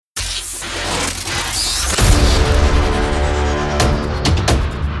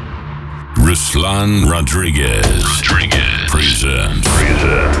Ruslan Rodriguez. Present.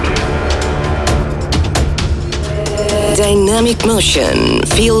 Dynamic motion,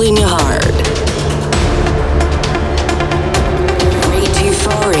 feel in your heart. Great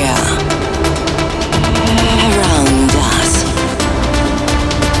euphoria around us.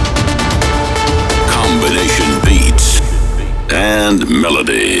 Combination beats and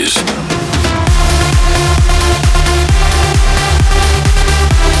melodies.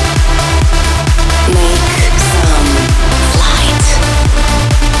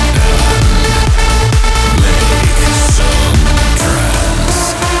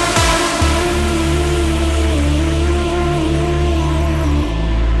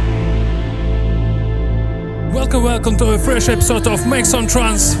 Welcome to a fresh episode of Make Some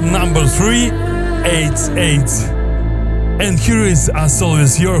Trance number 388. And here is, as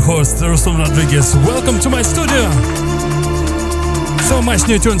always, your host, Ruslan Rodriguez. Welcome to my studio. So much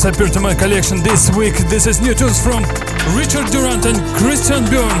new tunes appeared to my collection this week. This is new tunes from Richard Durant and Christian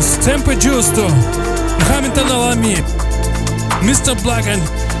Burns, Tempo Giusto, Mohamed Al-Alami, Mr. Black and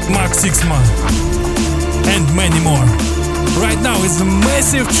Mark Sixma, and many more. Right now is a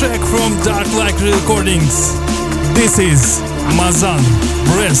massive track from Dark Like Recordings. This is Mazan.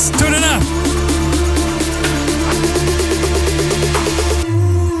 Press, turn it up!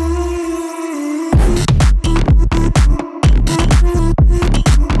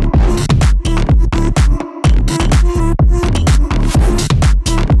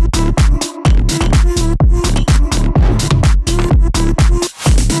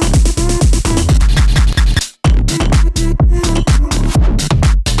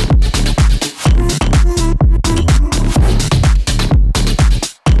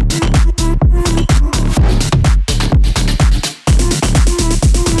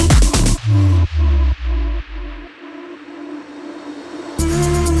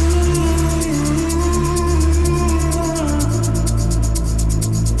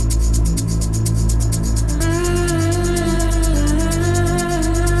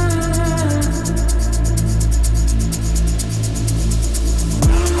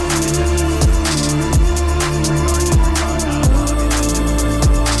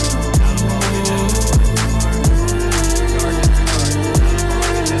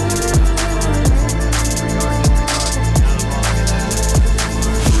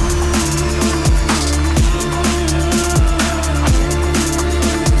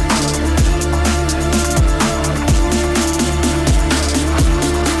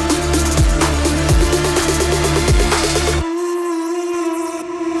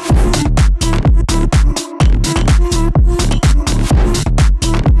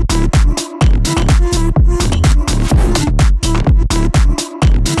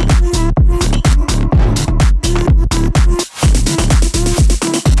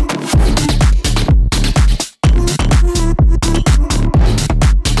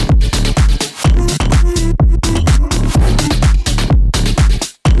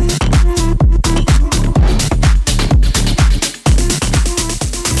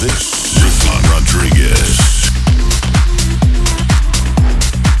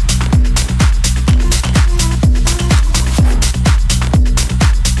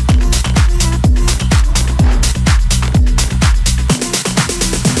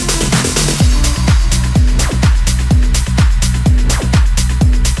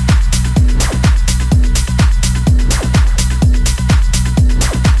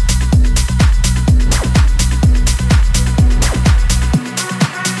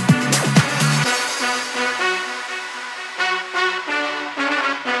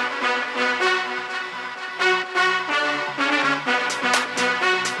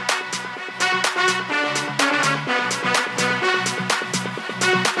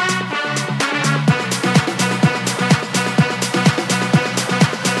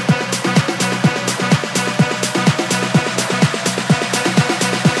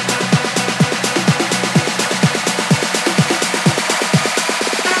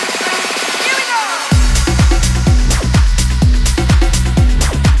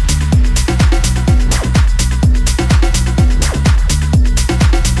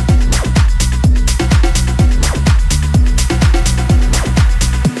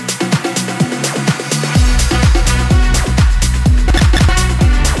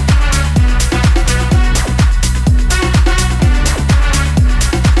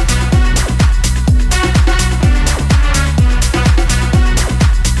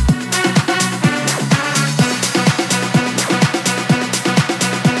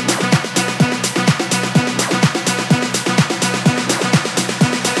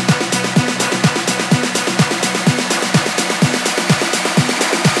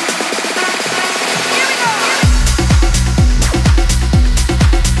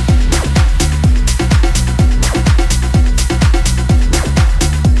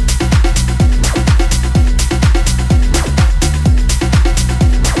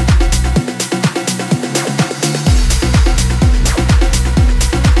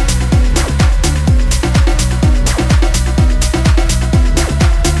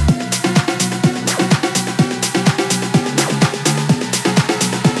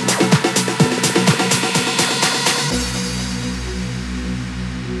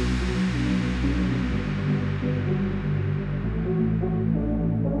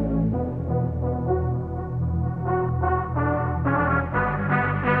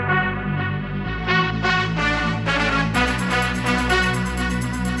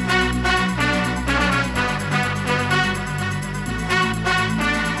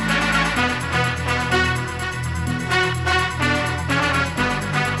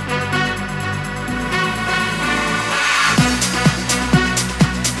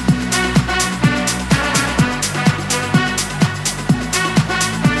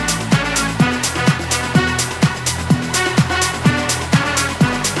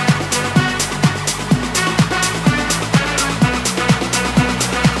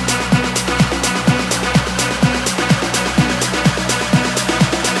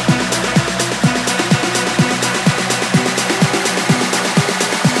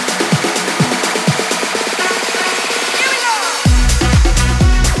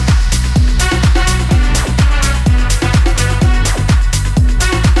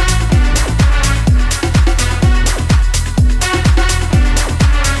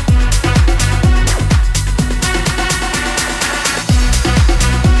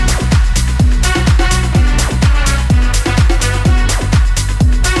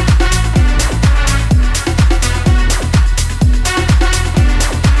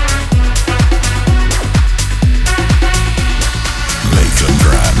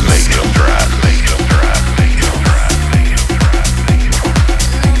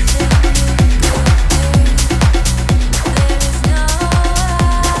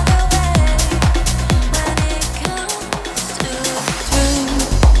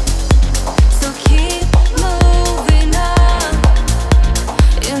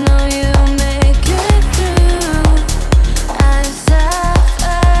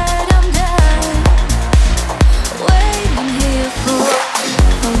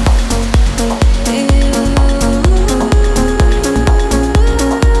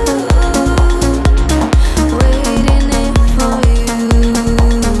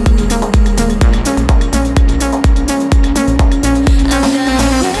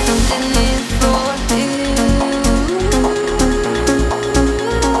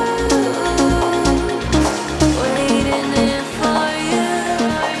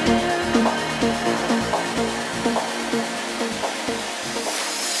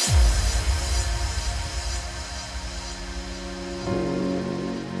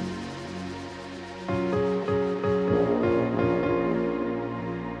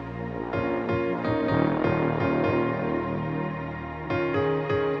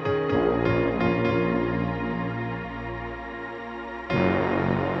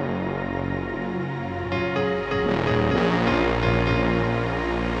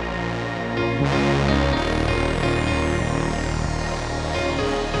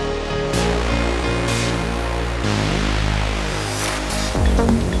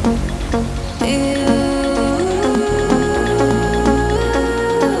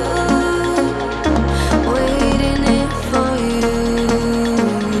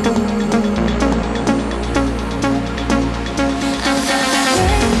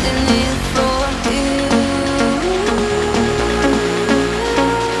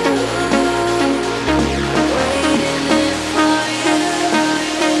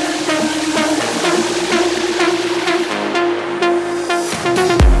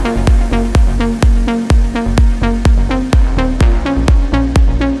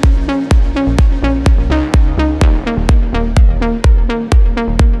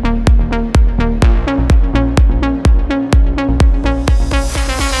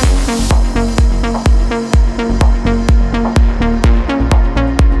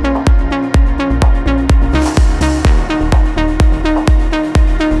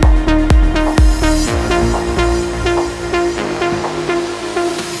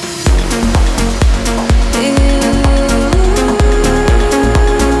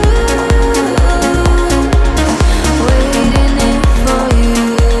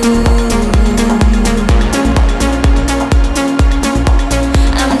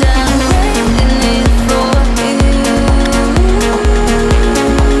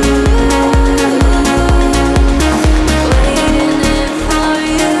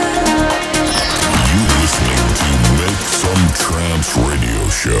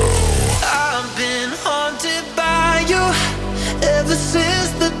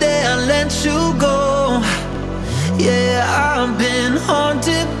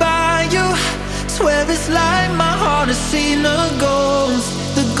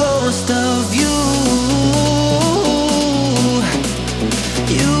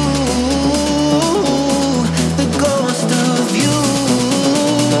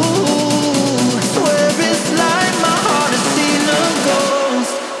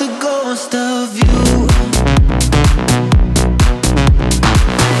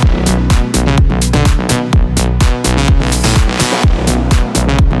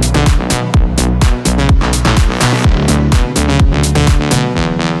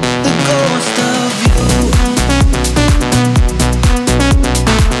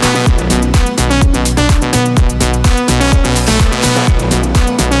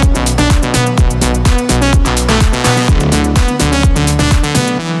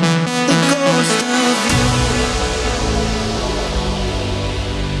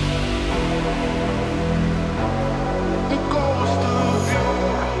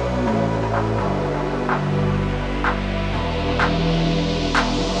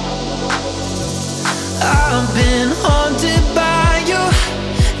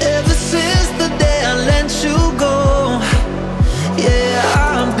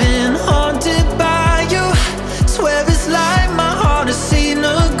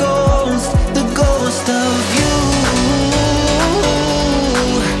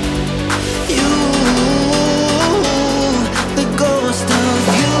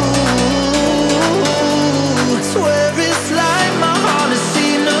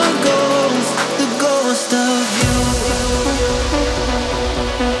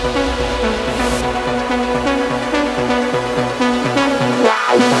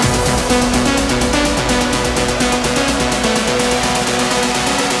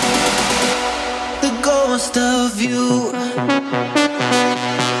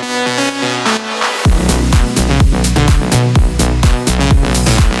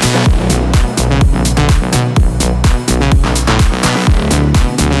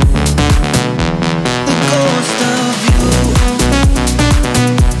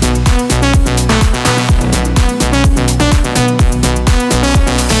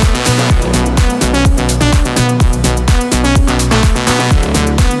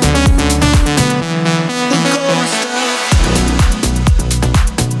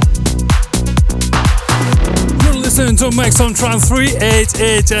 To Max on Trance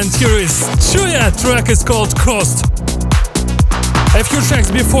 388, and here is Chuya. Track is called Cost. A few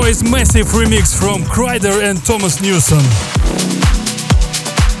tracks before is massive remix from Kryder and Thomas Newson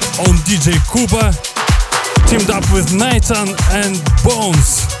on DJ Kuba, teamed up with Nathan and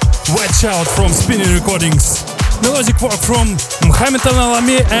Bones. Watch out from Spinning Recordings. Melodic work from Mohamed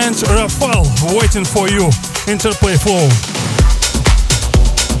Alami and Rafal. Waiting for you. Interplay Flow.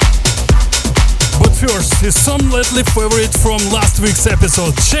 But first is some lately favorite from last week's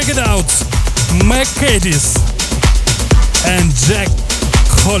episode. Check it out. Mac Cadiz and Jack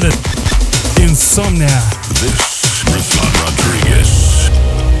Hollet, Insomnia. This is Ruslan Rodriguez.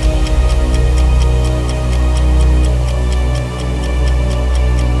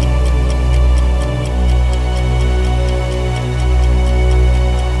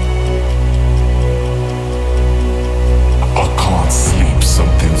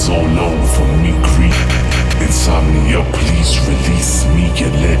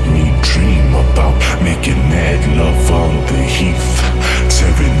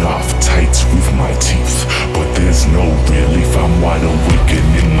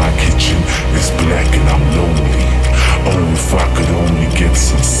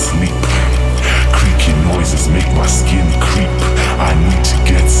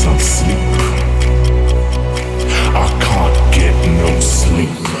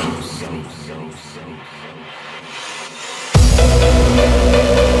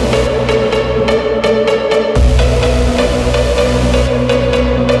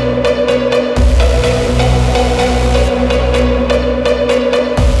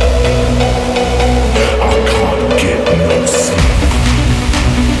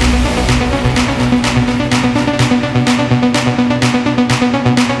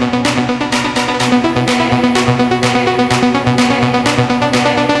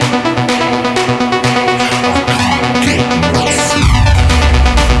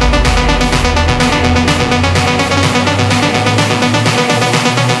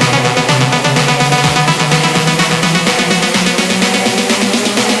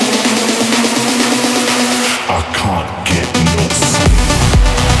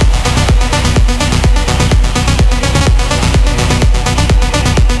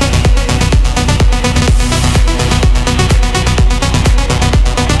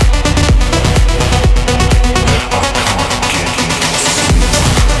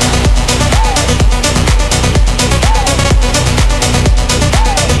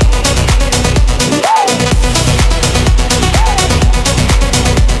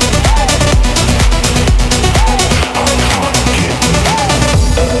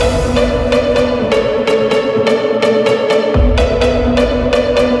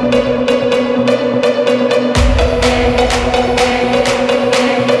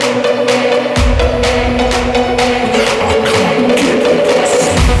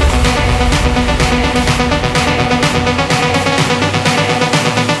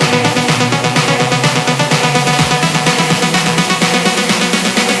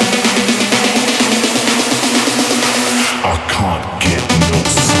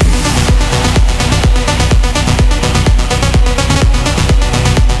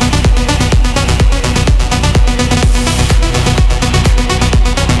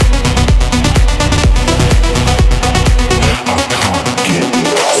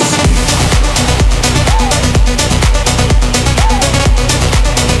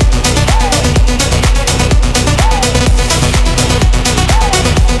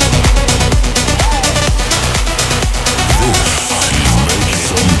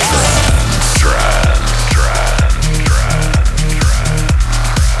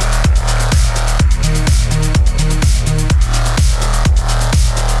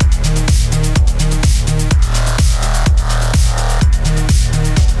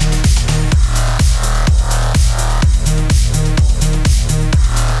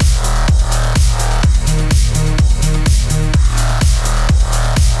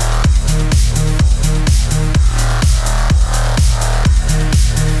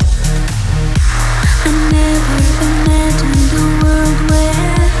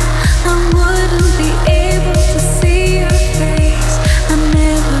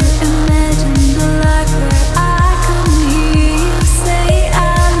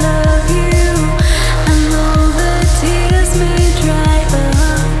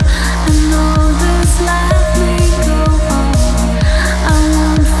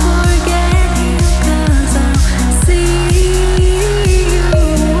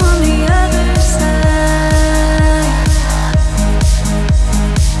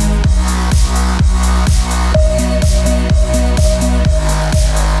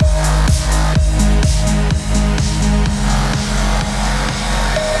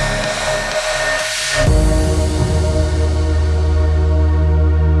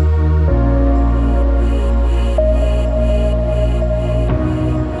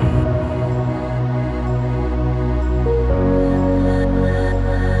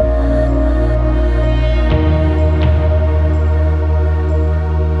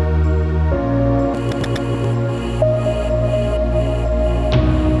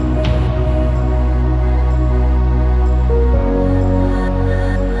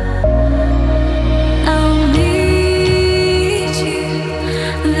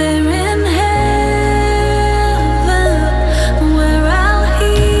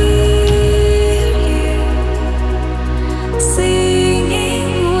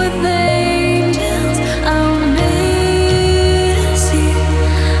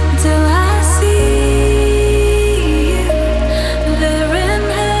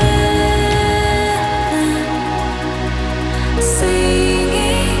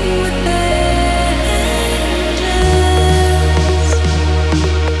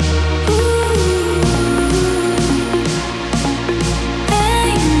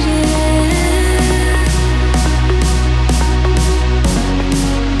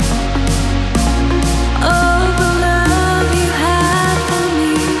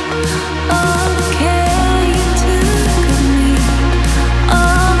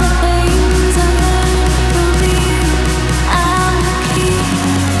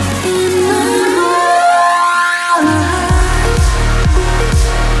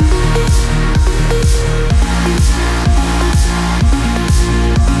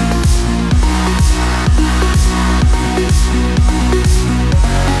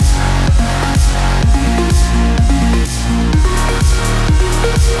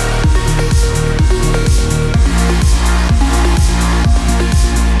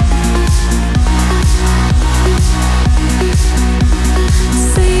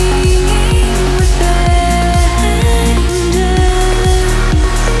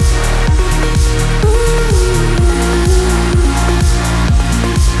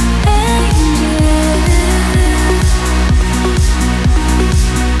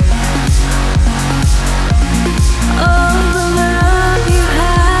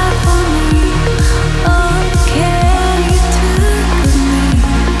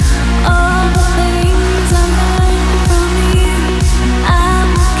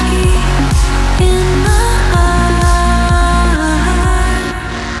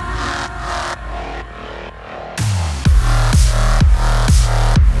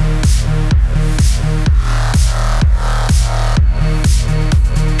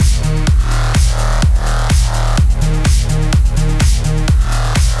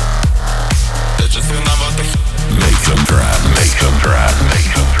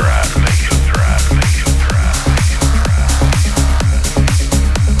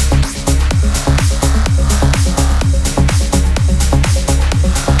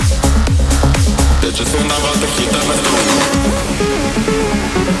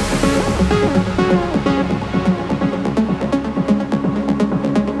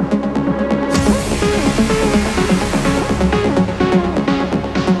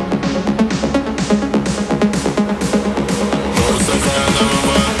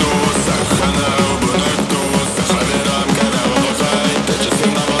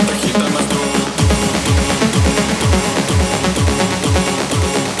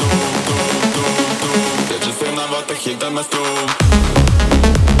 volta, agita-me tu.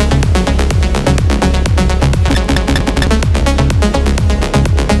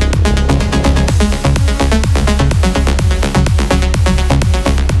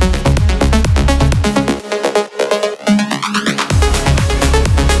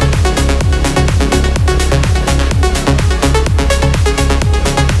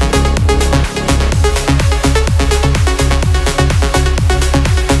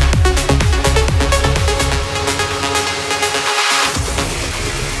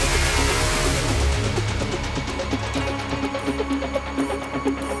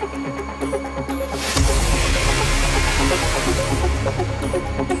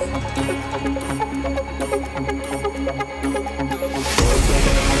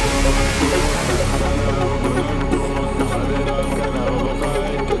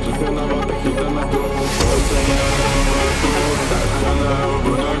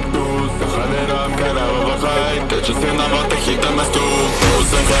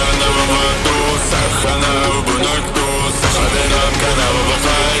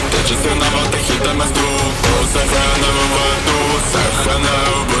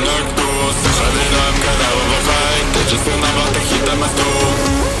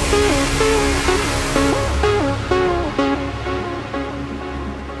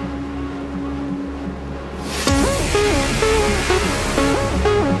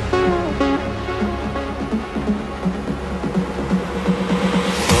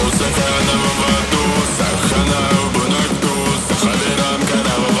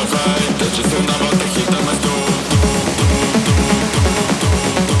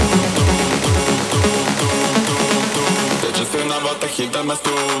 Agita-me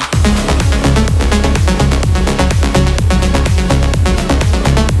tu.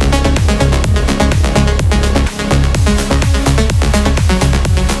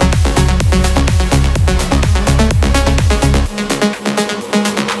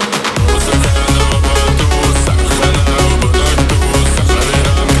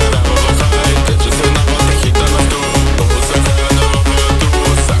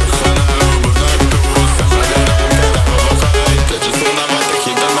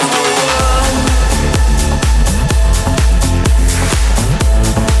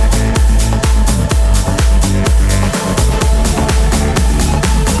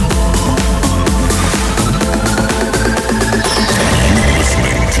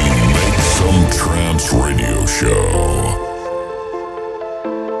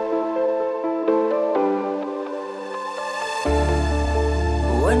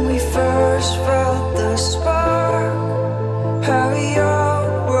 When we first felt the spark, how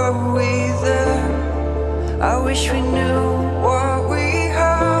young were we then? I wish we knew what we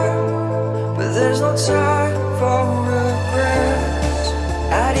had, but there's no time for regrets.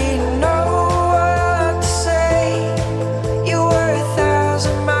 I didn't know what to say. You were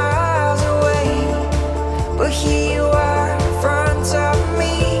 1,000 miles away, but here you are in front of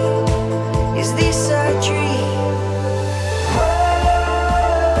me. Is this a dream?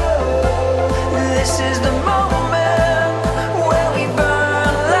 This is the moment where we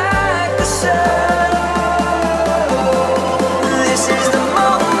burn like the sun. This is the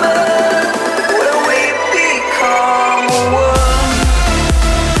moment where we become one.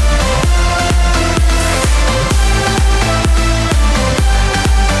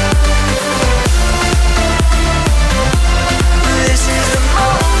 This is the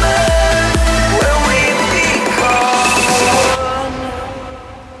moment where we become one.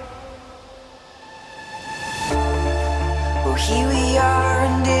 Well, here we are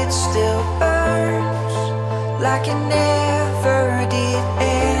and it still burns like it never did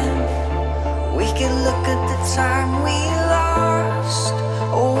end. We can look at the time we lost,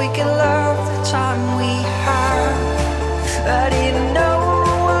 or we can love the time we had. I didn't know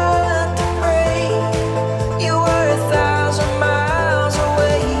what to pray. You were 1,000 miles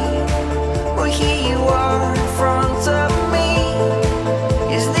away, well here you are in front of me.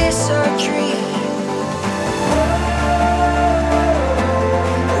 Is this a dream?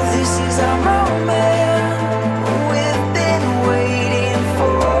 This is our moment we've been waiting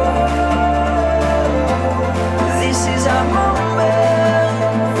for. This is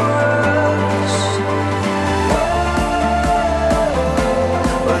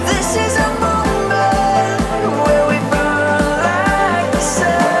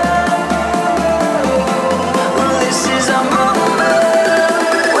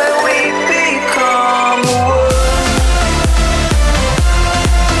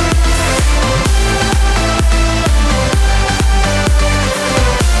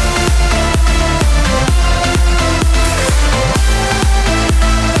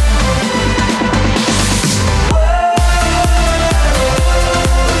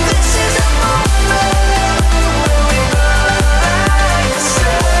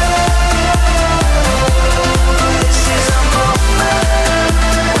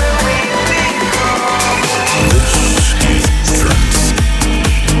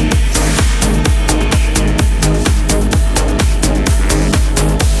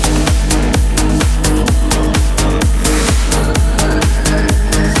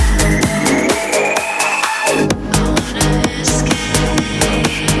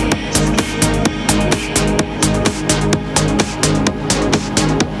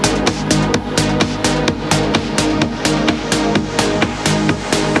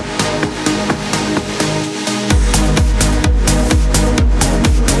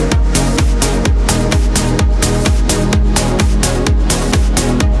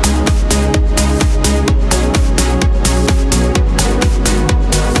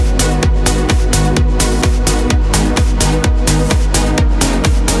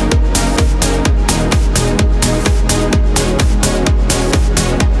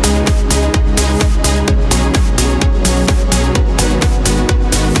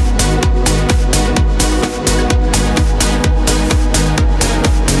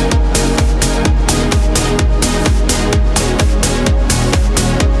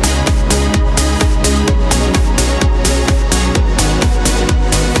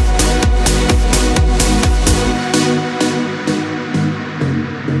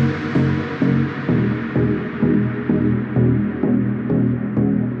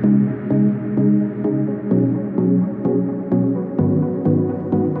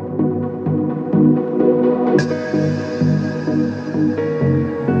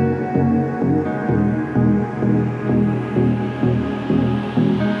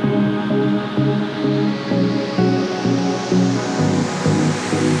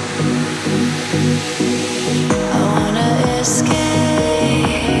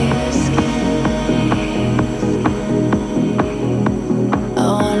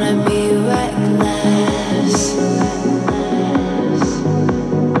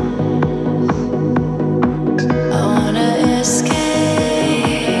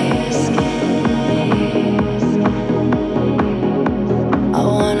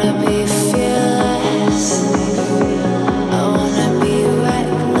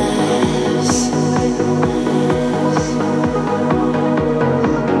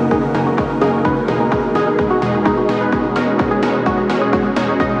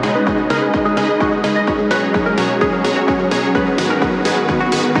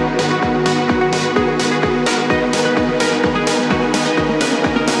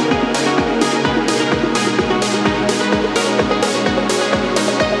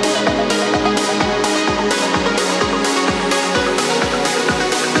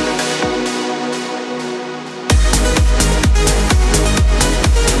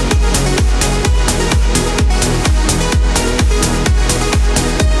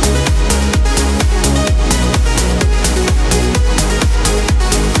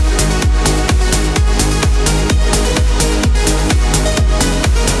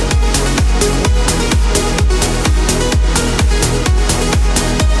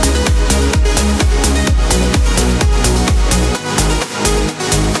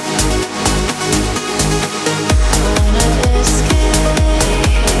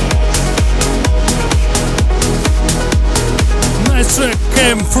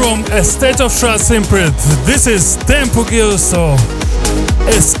from A State of Trance imprint. This is Tempo Giusto,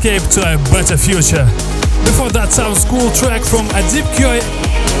 Escape to a Better Future. Before that, some cool track from Adib Kyoy,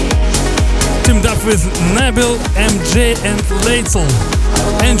 teamed up with Nabil, MJ and Leitel,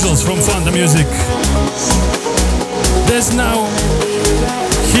 Angels from Fanta Music. There's now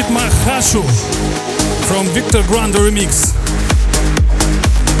Hitma Hashu from Victor Grande remix.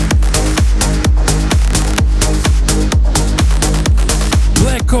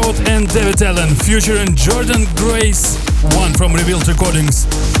 Black Coat and David Allen featuring Jordan Grace, one from Revealed Recordings.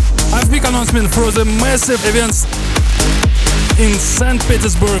 A big announcement for the massive events in St.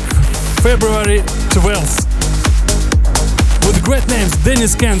 Petersburg, February 12th. With great names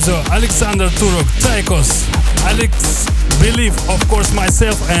Denis Kenzo, Alexander Turok, Taikos, Alex Believe, of course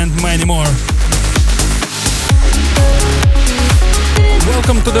myself and many more.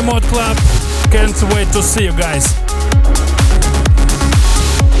 Welcome to the Mod Club, can't wait to see you guys.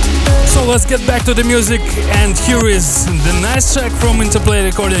 So let's get back to the music, and here is the nice track from Interplay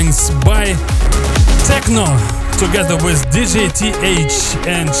Recordings by Techno, together with DJ TH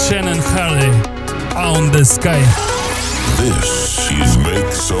and Shannon Harley, On the Sky. This is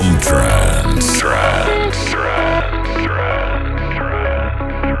Make Some Trance.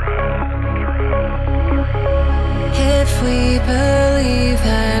 If we believe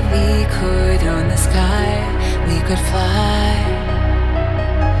that we could own the sky, we could fly.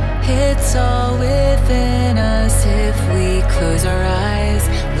 It's all within us if we close our eyes,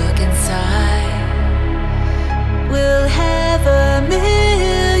 look inside. We'll have a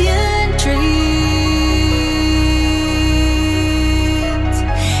million dreams.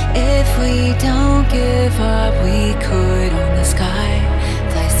 If we don't give up, we could own the sky,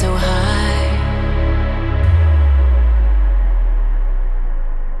 fly so high.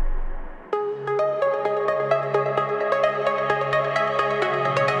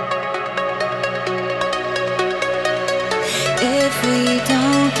 If we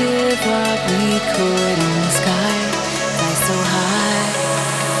don't give up, we could own the sky, fly so high.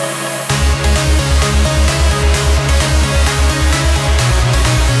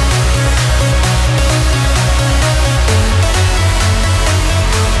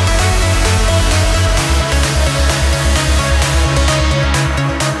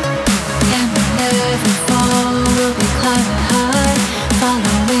 And we'll never fall, we'll be climbing high,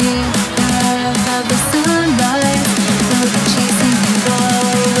 following the path of the sunrise. We'll be chasing it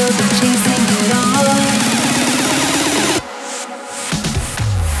all, we'll be chasing it all.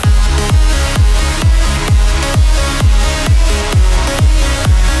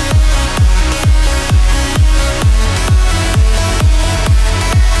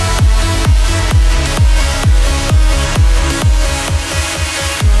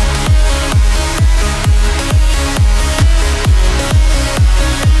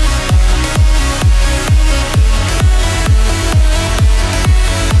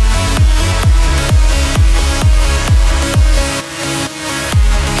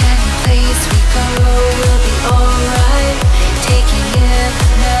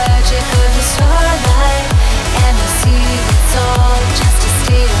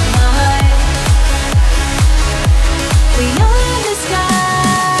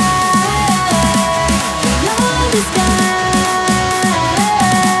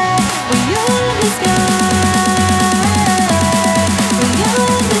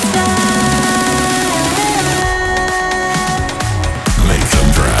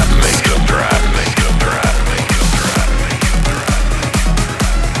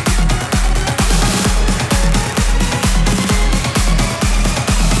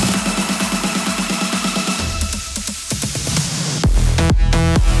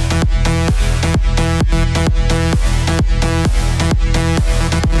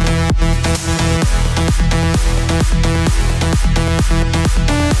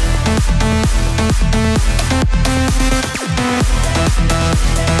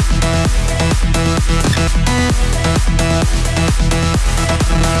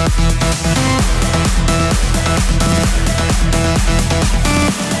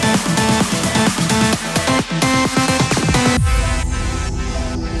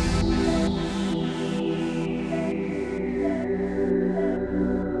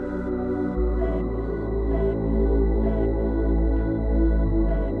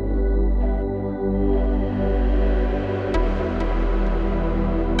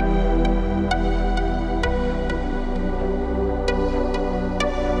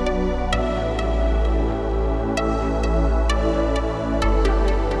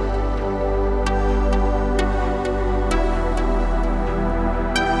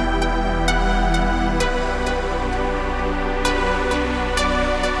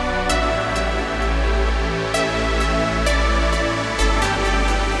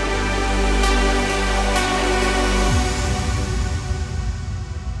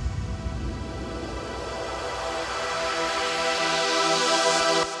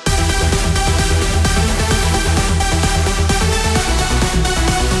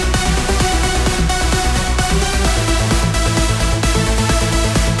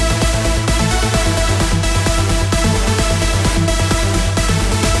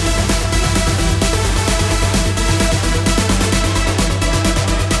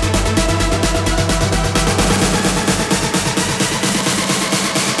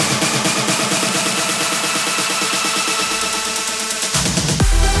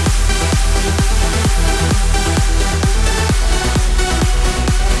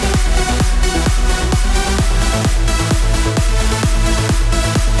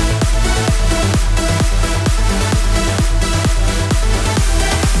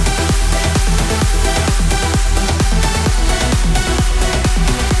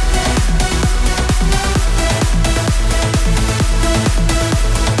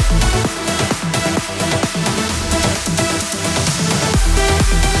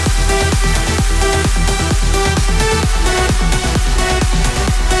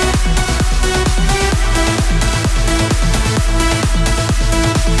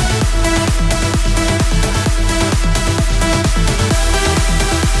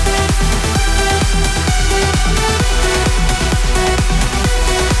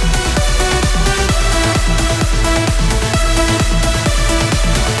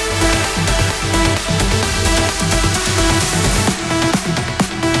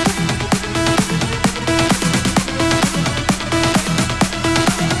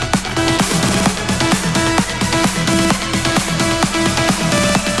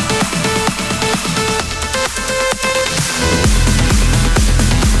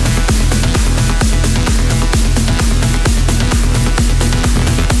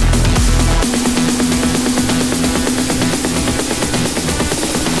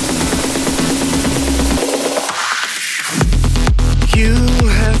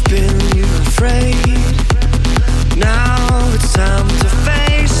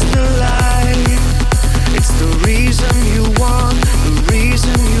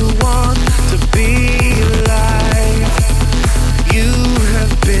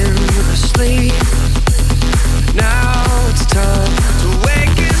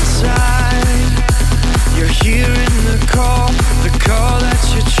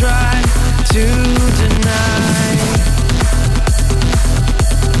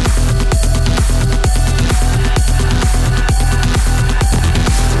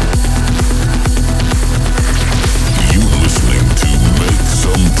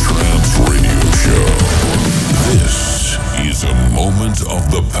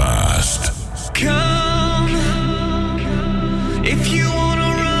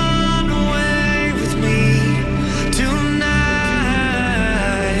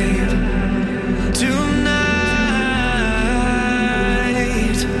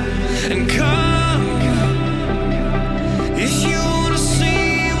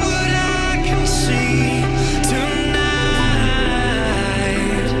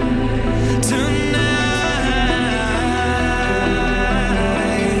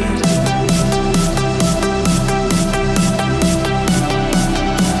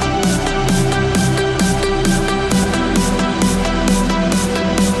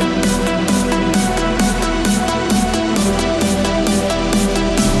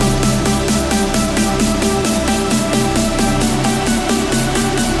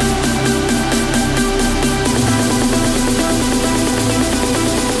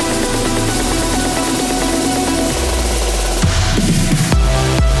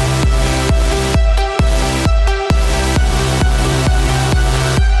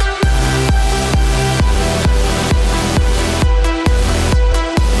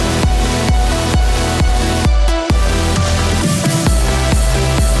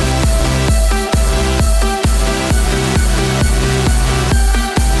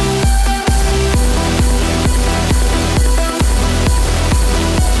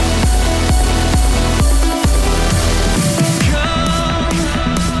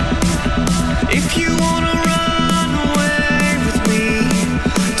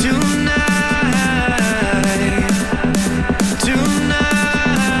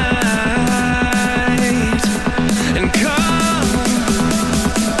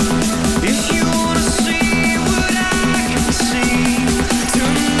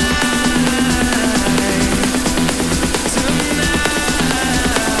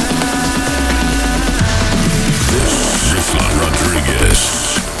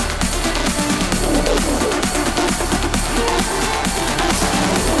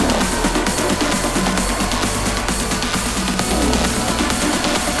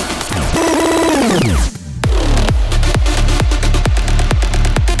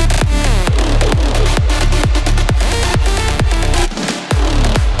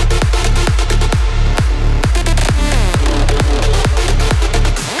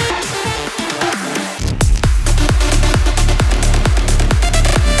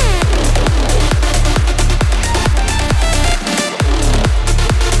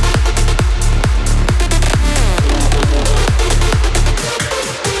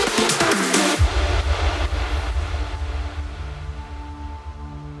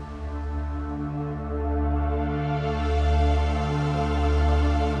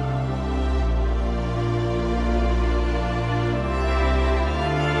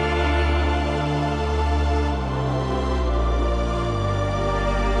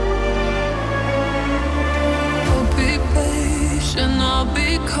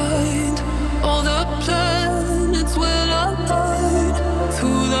 kind. All the planets will align.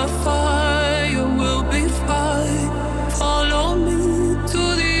 Through the fire we'll be fine. Follow me to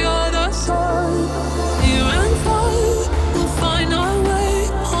the other side. You and I will find our way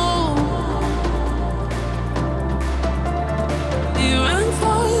home. You and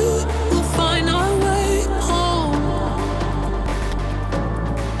I will find our way home.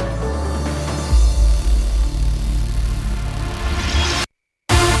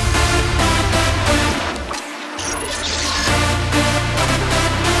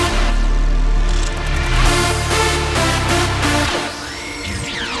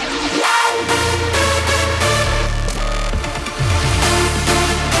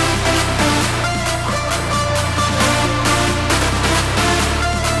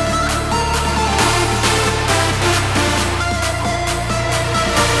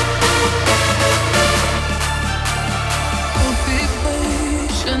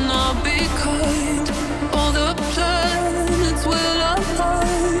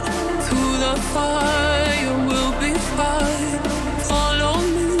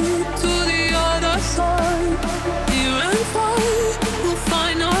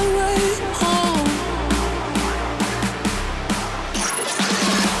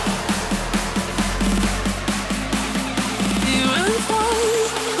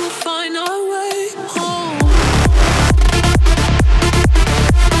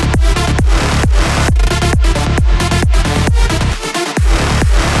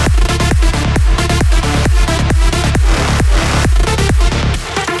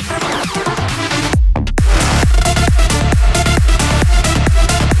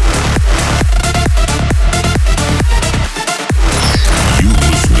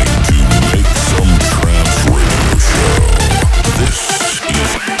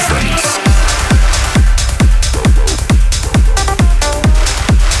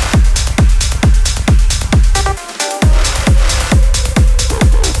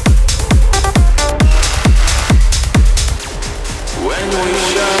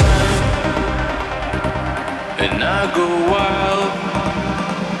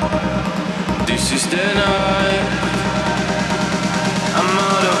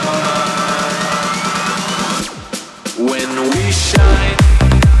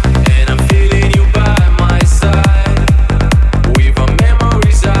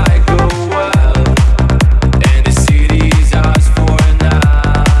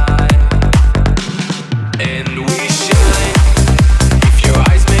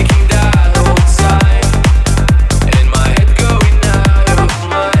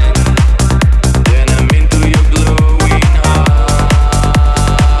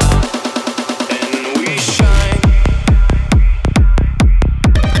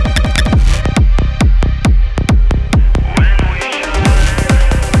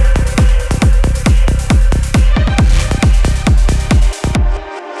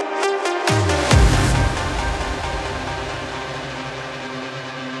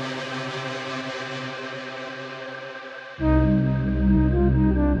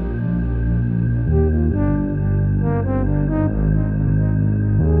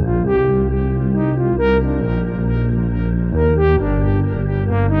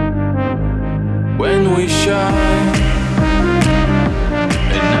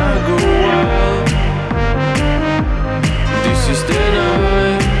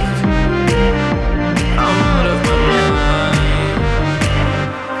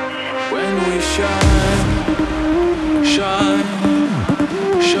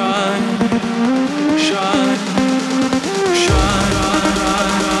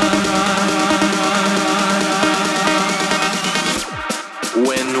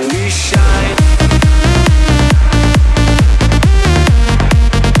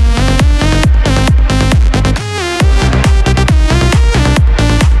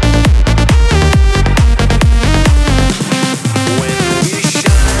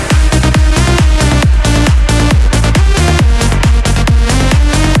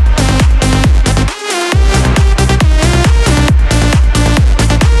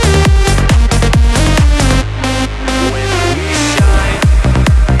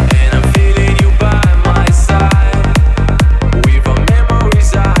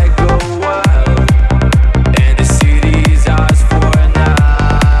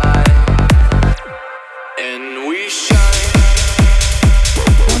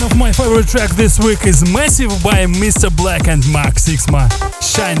 Track this week is Massive by Mr. Black and Mark Sixma,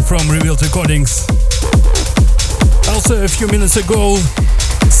 Shine from Revealed Recordings. Also a few minutes ago,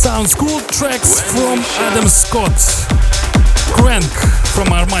 sounds cool tracks from Adam Scott, Crank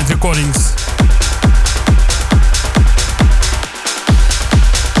from Armand Recordings.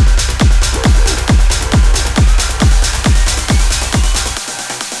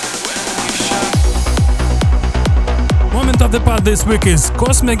 the part this week is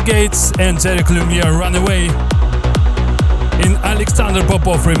Cosmic Gates and Eric Lumiere Runaway in Alexander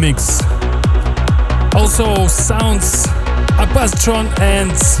Popov remix. Also sounds Apastron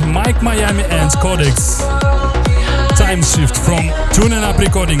and Mike Miami and Codex. Time Shift from Tune and Up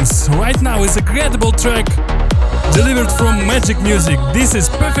Recordings. Right now is a credible track delivered from Magic Music. This is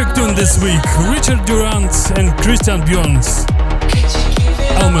Perfect Tune this week. Richard Durant and Christian Bjorns.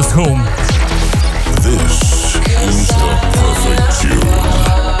 Almost Home. This is the perfect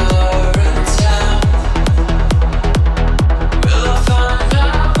tune.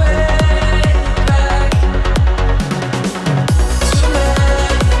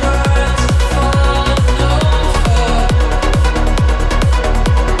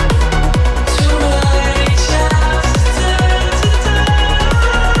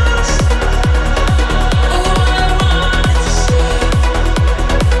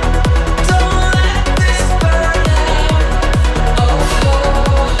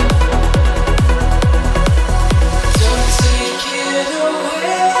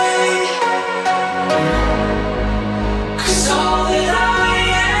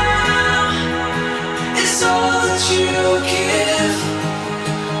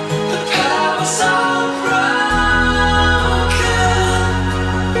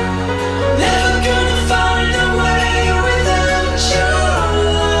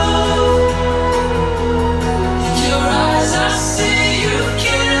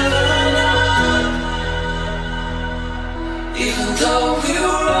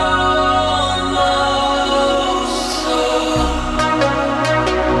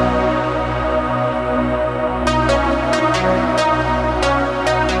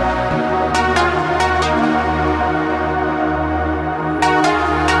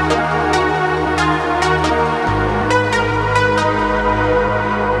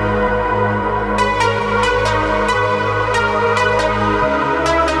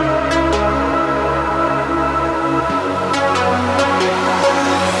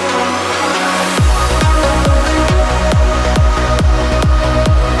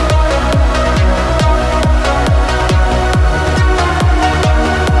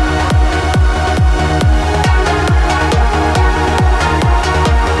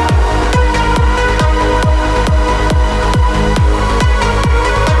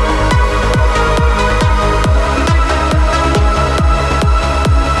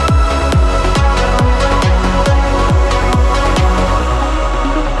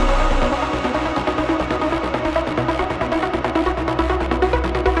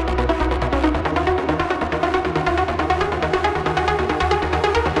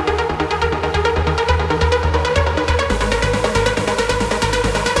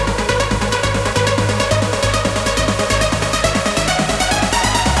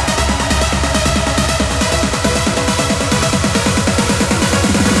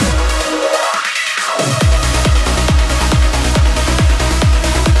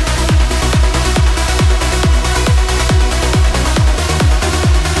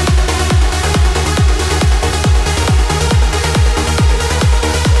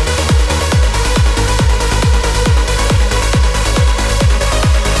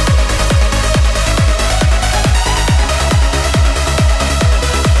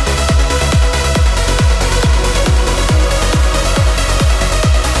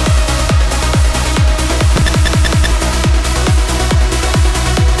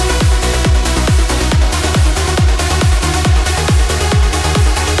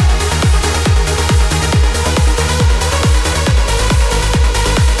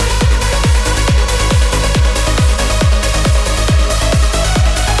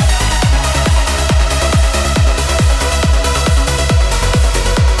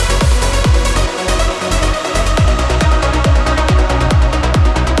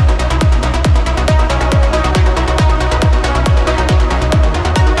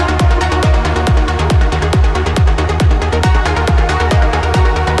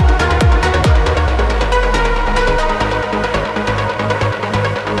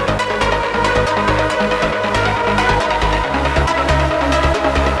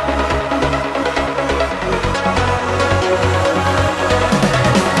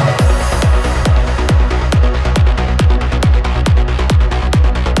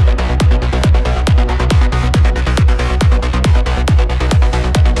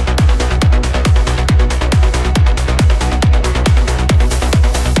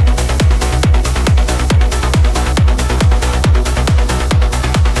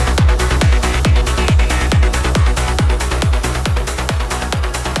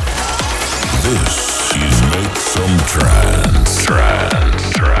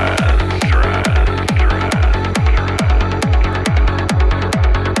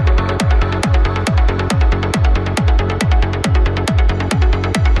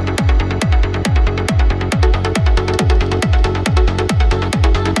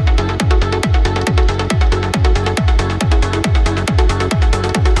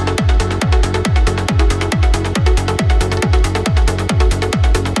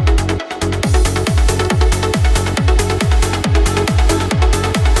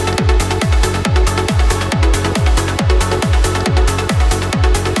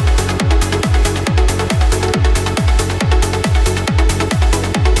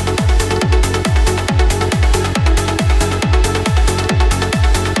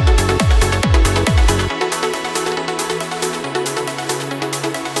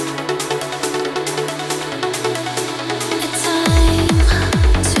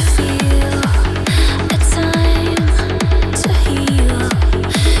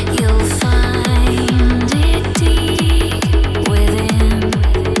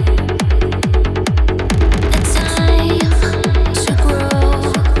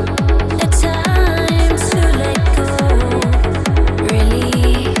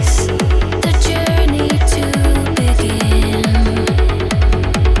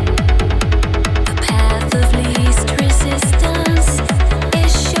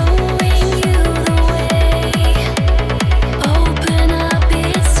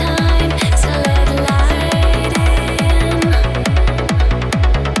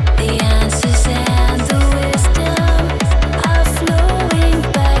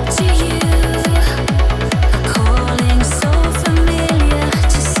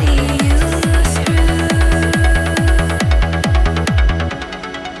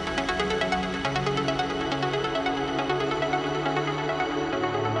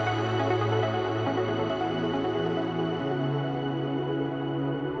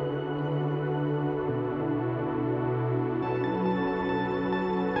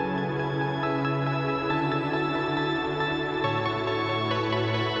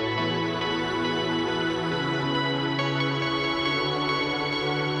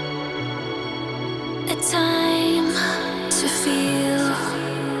 time to feel,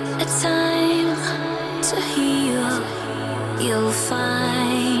 a time to heal. You'll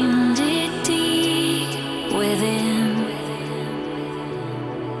find it deep within.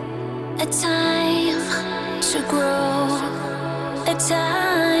 A time to grow, a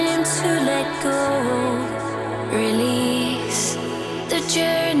time to let go. Release the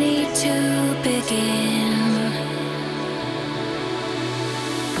journey to begin.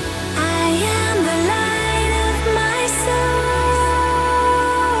 I am the light of my soul.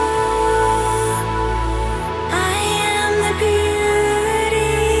 I am the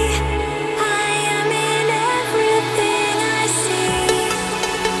beauty. I am in everything I see.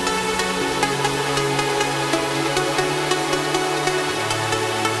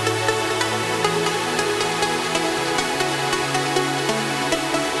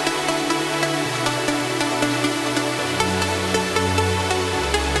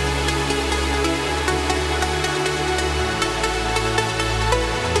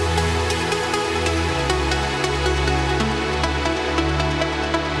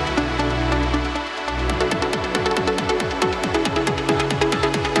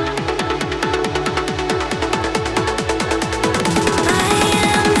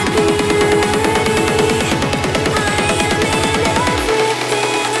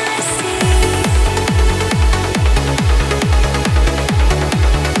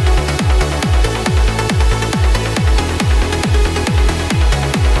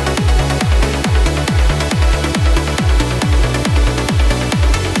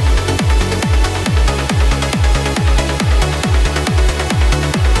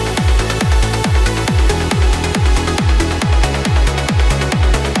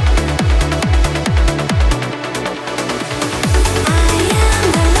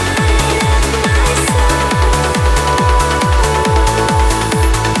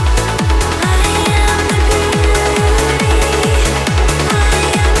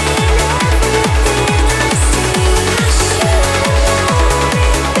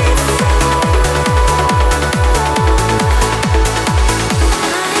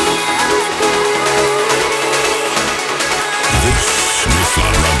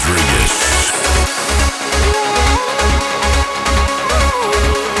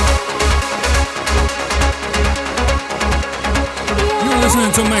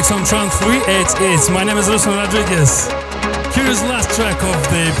 To Max on Trance 388. My name is Ruslan Rodriguez. Here is last track of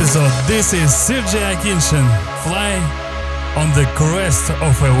the episode. This is Sergei Akinshin, Fly on the Crest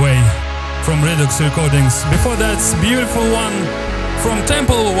of a Wave from Redux Recordings. Before that, beautiful one from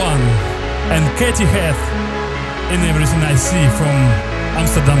Temple One and Katie Heath in Everything I See from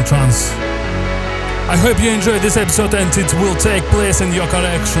Amsterdam Trance. I hope you enjoyed this episode and it will take place in your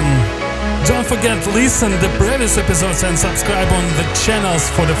collection. Don't forget to listen the previous episodes and subscribe on the channels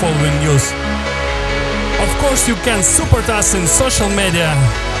for the following news. Of course, you can support us in social media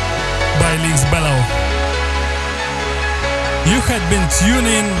by links below. You had been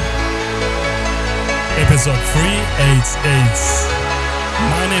tuning episode 388.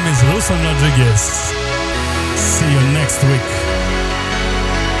 My name is Ruslan Rodriguez. See you next week.